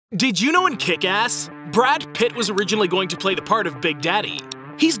Did you know in Kickass, Brad Pitt was originally going to play the part of Big Daddy?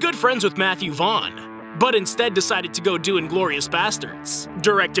 He's good friends with Matthew Vaughn, but instead decided to go do Inglourious Basterds,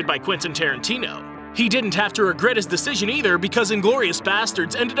 directed by Quentin Tarantino. He didn't have to regret his decision either because Inglourious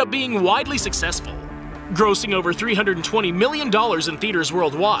Basterds ended up being widely successful, grossing over $320 million in theaters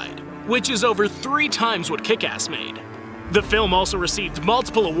worldwide, which is over 3 times what Kickass made. The film also received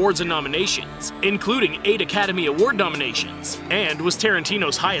multiple awards and nominations, including 8 Academy Award nominations, and was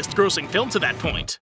Tarantino's highest-grossing film to that point.